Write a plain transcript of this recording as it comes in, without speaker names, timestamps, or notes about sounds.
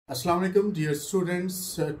Assalamu alaikum dear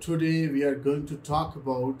students. Today we are going to talk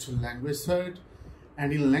about LanguageCert,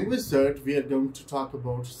 and in LanguageCert we are going to talk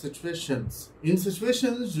about situations. In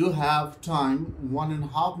situations you have time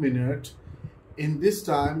 1.5 minutes. In this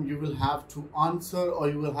time you will have to answer or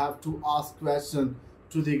you will have to ask question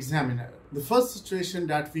to the examiner. The first situation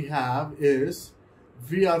that we have is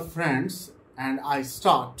we are friends and I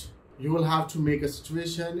start. You will have to make a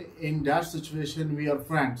situation. In that situation we are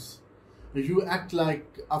friends. You act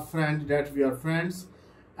like a friend that we are friends,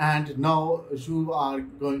 and now you are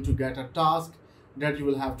going to get a task that you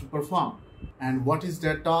will have to perform. And what is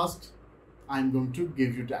that task? I'm going to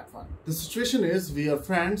give you that one. The situation is we are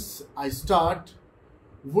friends. I start.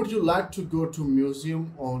 Would you like to go to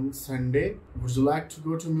museum on Sunday? Would you like to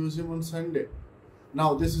go to museum on Sunday?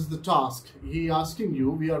 Now this is the task. He asking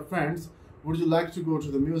you, we are friends. Would you like to go to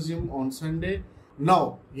the museum on Sunday?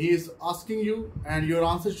 Now he is asking you and your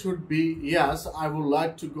answer should be yes, I would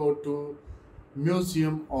like to go to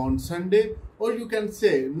museum on Sunday. Or you can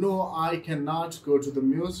say no, I cannot go to the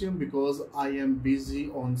museum because I am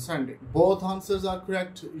busy on Sunday. Both answers are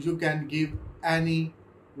correct. You can give any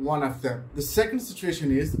one of them. The second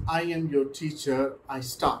situation is I am your teacher, I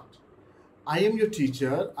start. I am your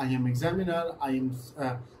teacher, I am examiner, I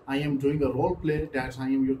am doing a role play that I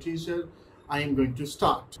am your teacher. I am going to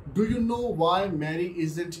start. Do you know why Mary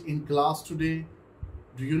isn't in class today?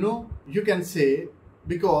 Do you know? You can say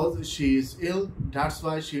because she is ill, that's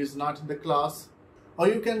why she is not in the class. Or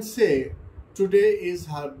you can say today is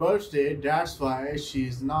her birthday, that's why she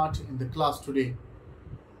is not in the class today.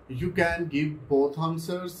 You can give both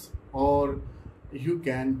answers, or you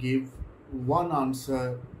can give one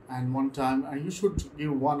answer and one time, and you should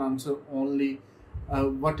give one answer only,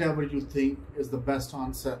 whatever you think is the best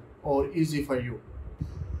answer or easy for you.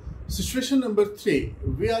 Situation number 3,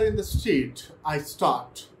 we are in the street, I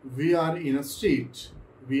start. We are in a street,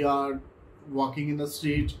 we are walking in the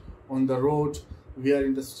street, on the road, we are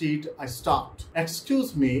in the street, I start.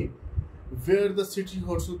 Excuse me, where the city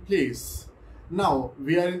hotel place? Now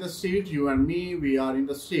we are in the street, you and me, we are in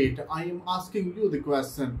the street. I am asking you the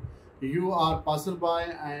question. You are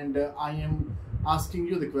passerby and I am asking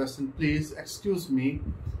you the question. Please excuse me,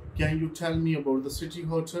 can you tell me about the city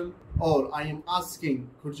hotel? Or I am asking,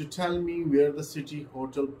 could you tell me where the city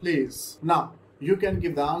hotel place? Now you can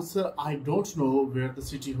give the answer, I don't know where the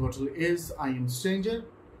city hotel is, I am stranger.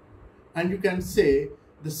 And you can say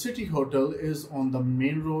the city hotel is on the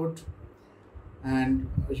main road, and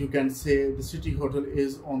you can say the city hotel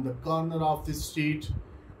is on the corner of the street.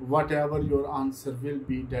 Whatever your answer will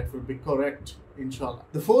be, that will be correct, inshallah.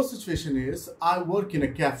 The fourth situation is I work in a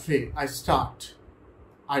cafe, I start.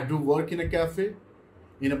 I do work in a cafe,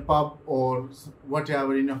 in a pub, or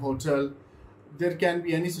whatever, in a hotel. There can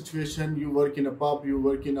be any situation. You work in a pub, you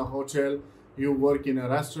work in a hotel, you work in a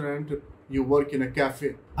restaurant, you work in a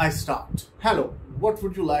cafe. I start. Hello, what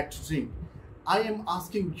would you like to drink? I am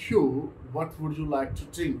asking you, what would you like to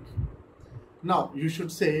drink? Now you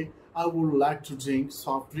should say, I would like to drink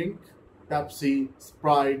soft drink, Pepsi,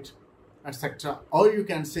 Sprite, etc. Or you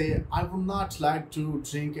can say, I would not like to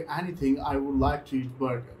drink anything, I would like to eat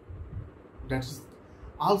burger. That is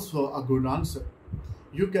also a good answer.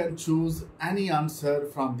 You can choose any answer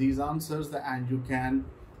from these answers and you can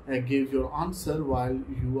give your answer while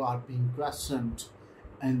you are being questioned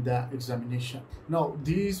in the examination. Now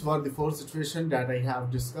these were the 4 situations that I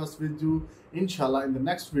have discussed with you. Inshallah, in the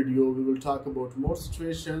next video we will talk about more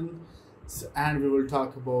situations and we will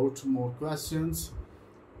talk about more questions.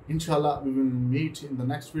 Inshallah, we will meet in the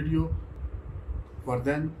next video. For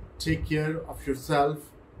then, take care of yourself.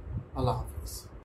 Allah Hafiz.